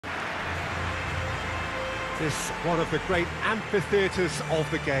This one of the great amphitheatres of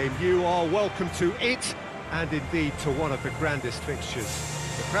the game. You are welcome to it, and indeed to one of the grandest fixtures.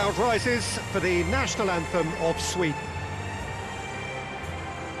 The crowd rises for the national anthem of Sweden.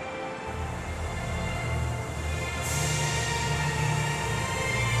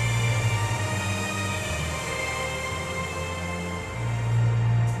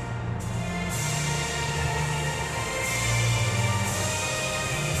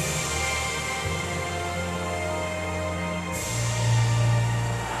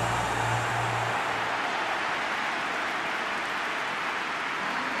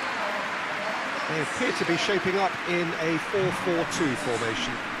 They appear to be shaping up in a 4-4-2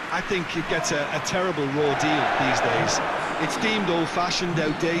 formation. I think it gets a terrible raw deal these days. It's deemed old-fashioned,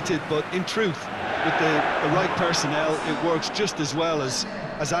 outdated, but in truth, with the right personnel, it works just as well as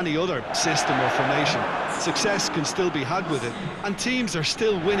any other system or formation. Success can still be had with it, and teams are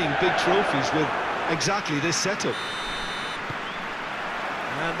still winning big trophies with exactly this setup.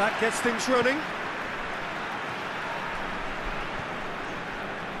 And that gets things running.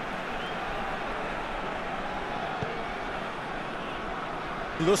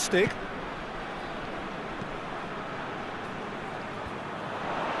 Lustig.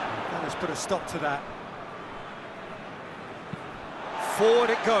 That has put a stop to that.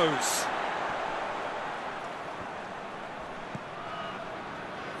 Forward it goes.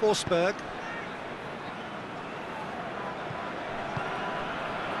 Forsberg.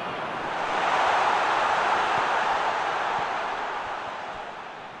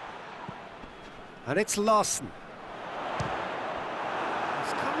 And it's Larsen.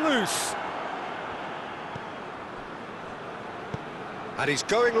 Loose. And he's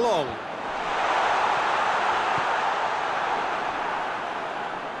going long.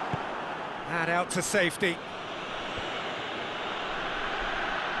 And out to safety.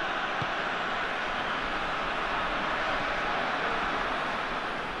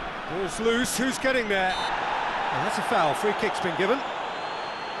 Ball's loose, who's getting there? And that's a foul, free kick's been given.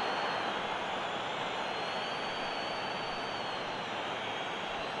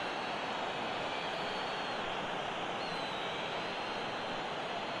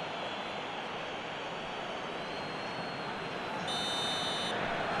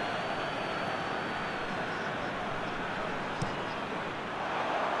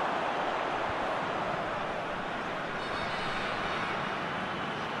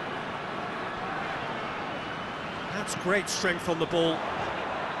 That's great strength on the ball.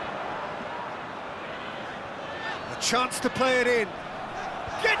 A chance to play it in.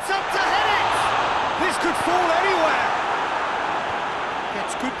 Gets up to head it! This could fall anywhere!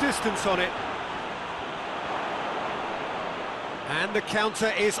 Gets good distance on it. And the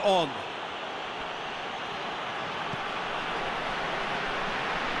counter is on.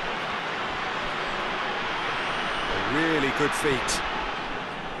 A really good feat.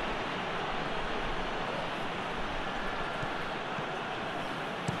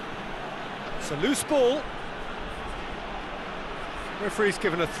 A loose ball. Referee's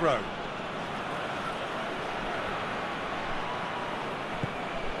given a throw.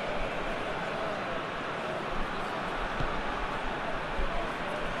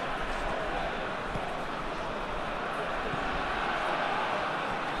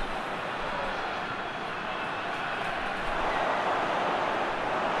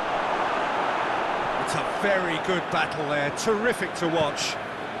 It's a very good battle there, terrific to watch.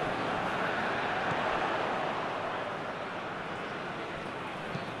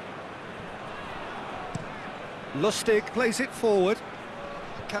 Lustig plays it forward,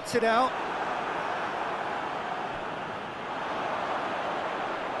 cuts it out.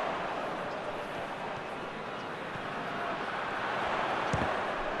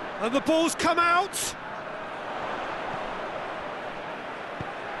 And the ball's come out.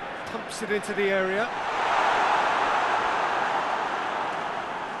 Pumps it into the area.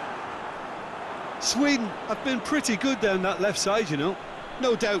 Sweden have been pretty good down that left side, you know.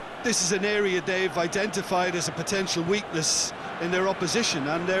 No doubt this is an area they've identified as a potential weakness in their opposition,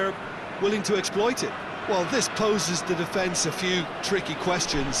 and they're willing to exploit it. Well, this poses the defence a few tricky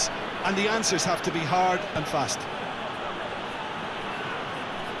questions, and the answers have to be hard and fast.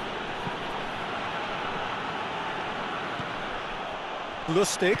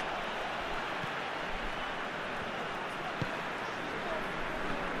 Lustig.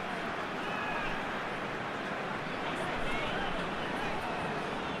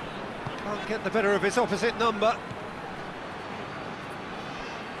 Can't get the better of his opposite number.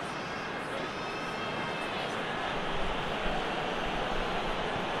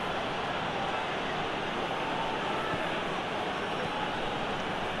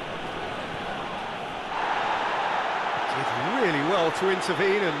 well to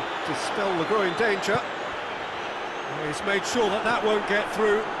intervene and dispel the growing danger. He's made sure that that won't get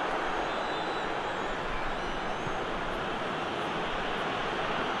through.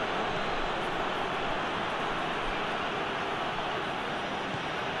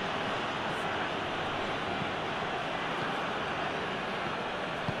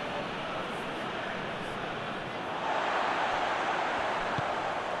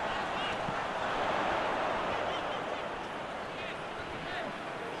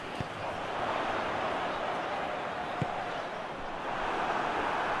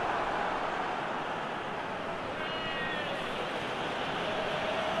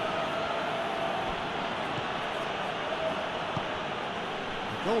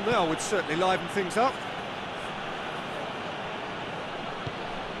 Goal now would certainly liven things up.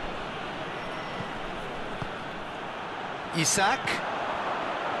 Isak.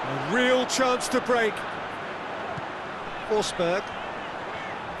 A real chance to break. Forsberg.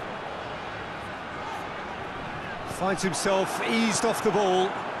 Finds himself eased off the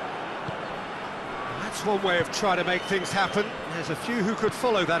ball. That's one way of trying to make things happen. There's a few who could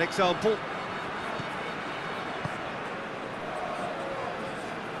follow that example.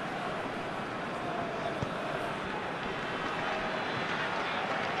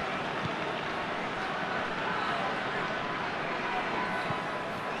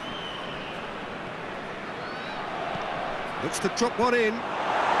 Looks to drop one in.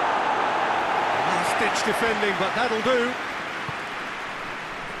 Last-ditch defending, but that'll do.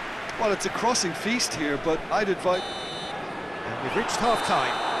 Well, it's a crossing feast here, but I'd advise... And we've reached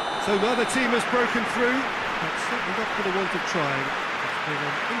half-time. So neither team has broken through, but certainly not going to want to try. It's been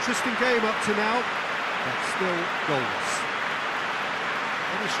an interesting game up to now, but still goals.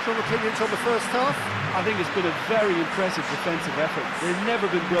 Any strong opinions on the first half? I think it's been a very impressive defensive effort. They've never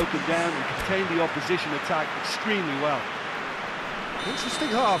been broken down and contained the opposition attack extremely well. Interesting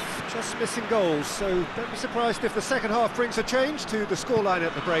half, just missing goals, so don't be surprised if the second half brings a change to the scoreline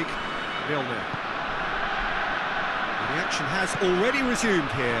at the break, 0-0. The action has already resumed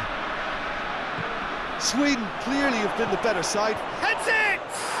here. Sweden clearly have been the better side. Heads it!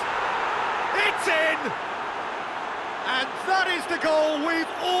 It's in! And that is the goal we've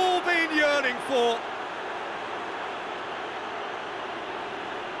all been yearning for.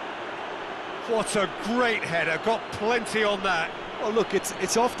 What a great header, got plenty on that. Well, look,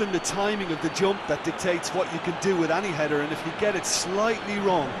 it's often the timing of the jump that dictates what you can do with any header, and if you get it slightly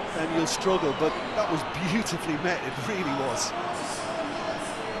wrong, then you'll struggle, but that was beautifully met, it really was.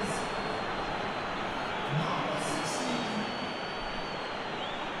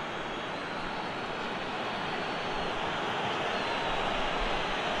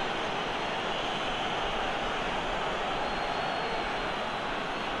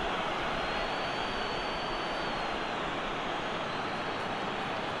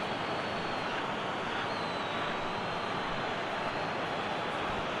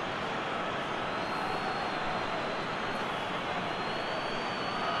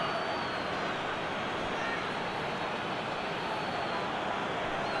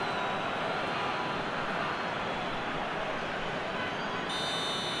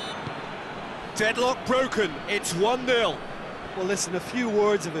 Deadlock broken, it's 1-0. Well, listen, a few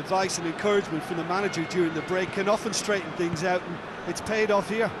words of advice and encouragement from the manager during the break can often straighten things out, and it's paid off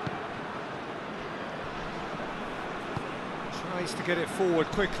here. Tries to get it forward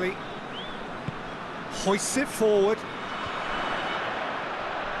quickly. Hoists it forward.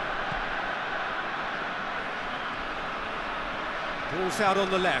 Ball's out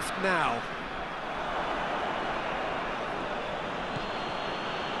on the left now.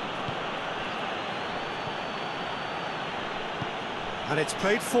 And it's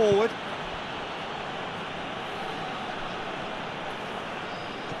played forward.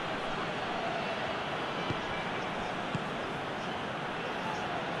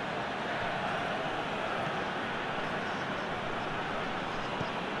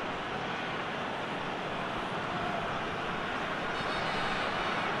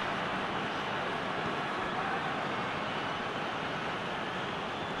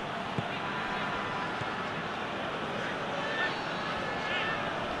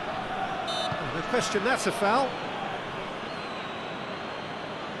 No question, that's a foul.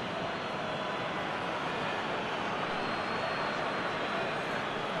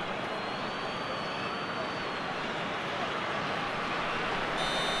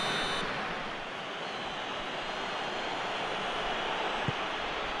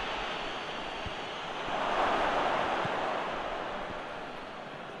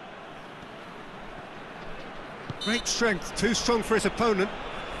 Great strength, too strong for his opponent.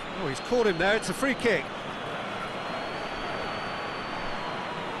 Oh, he's caught him there, it's a free kick.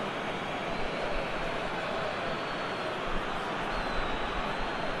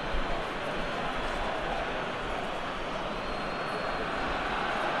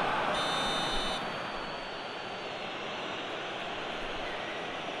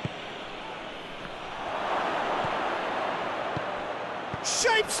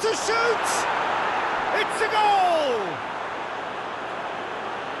 Leaps to shoot! It's a goal!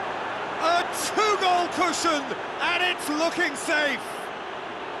 A two-goal cushion, and it's looking safe!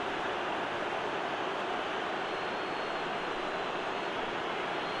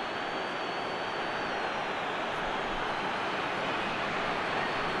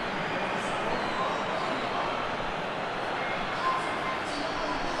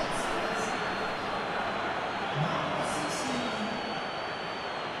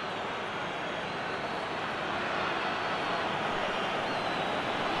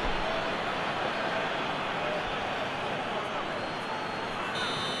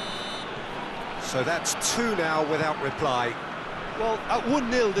 So that's two now without reply. Well, at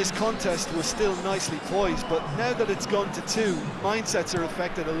 1-0 this contest was still nicely poised, but now that it's gone to two, mindsets are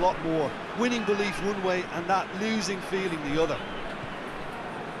affected a lot more. Winning belief one way and that losing feeling the other.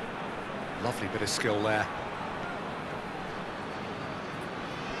 Lovely bit of skill there.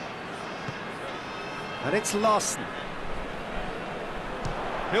 And it's Larson.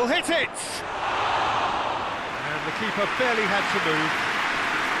 He'll hit it! And the keeper barely had to move.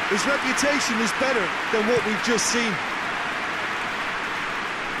 His reputation is better than what we've just seen.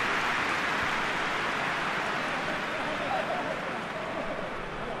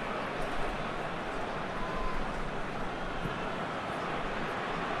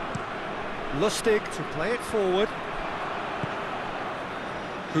 Lustig to play it forward.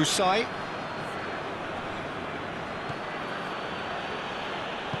 Husai.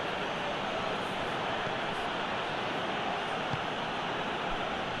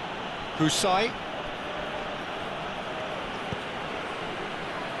 Husai.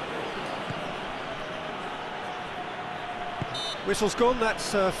 Whistle's gone,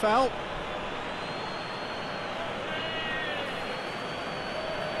 that's foul.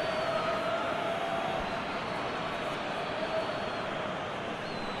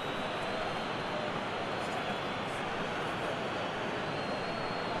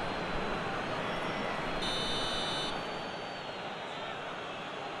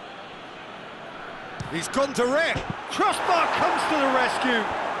 He's gone direct. Crossbar comes to the rescue.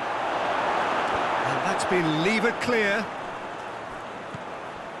 And that's been levered clear.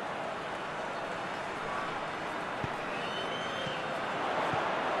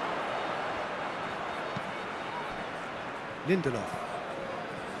 Lindelof.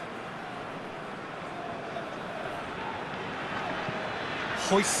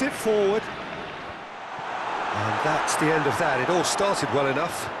 Hoists it forward. And that's the end of that. It all started well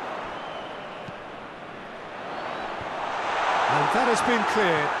enough. And that has been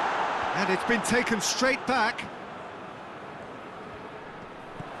cleared, and it's been taken straight back.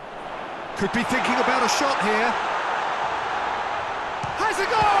 Could be thinking about a shot here. Has a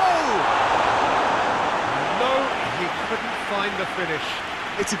goal! No, he couldn't find the finish.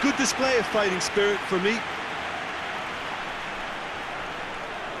 It's a good display of fighting spirit for me.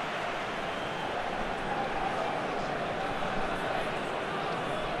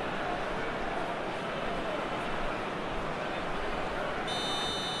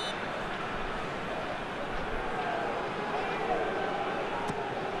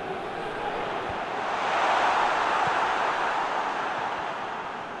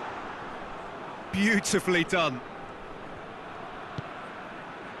 Beautifully done.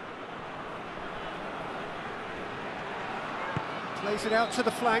 Plays it out to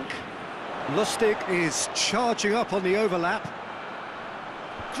the flank. Lustig is charging up on the overlap.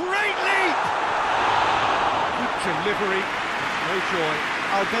 Great leap! Good delivery, no joy.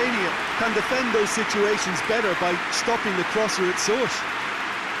 Albania can defend those situations better by stopping the crosser at source.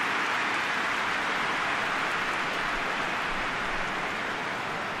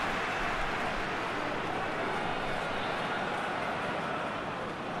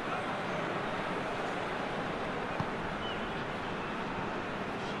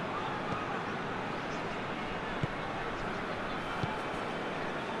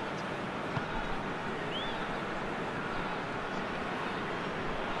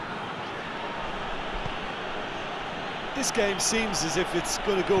 This game seems as if it's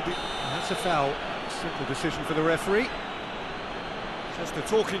going to go... That's a foul. Simple decision for the referee. Just a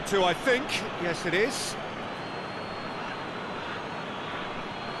talking to, I think. Yes, it is.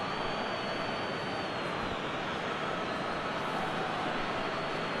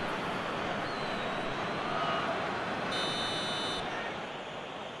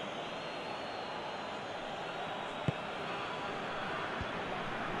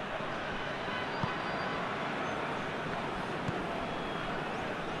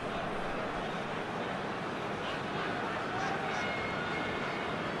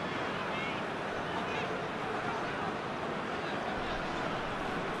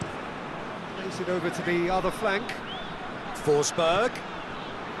 Plays it over to the other flank. Forsberg.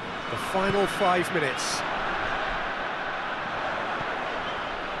 The final 5 minutes.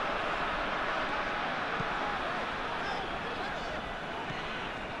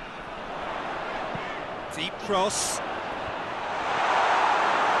 Deep cross.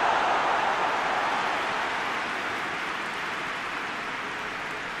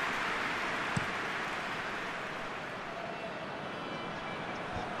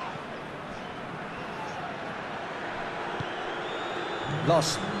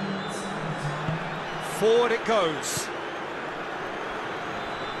 Lawson. Forward it goes.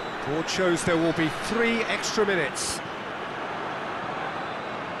 Board shows there will be 3 extra minutes.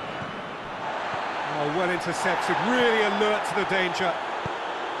 Oh, well intercepted, really alert to the danger.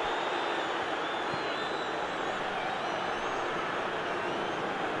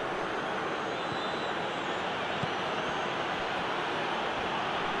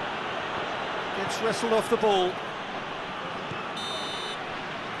 Gets wrestled off the ball.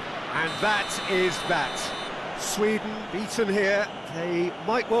 And that is that. Sweden beaten here. They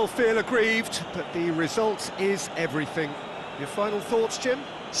might well feel aggrieved, but the result is everything. Your final thoughts, Jim?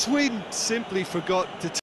 Sweden simply forgot to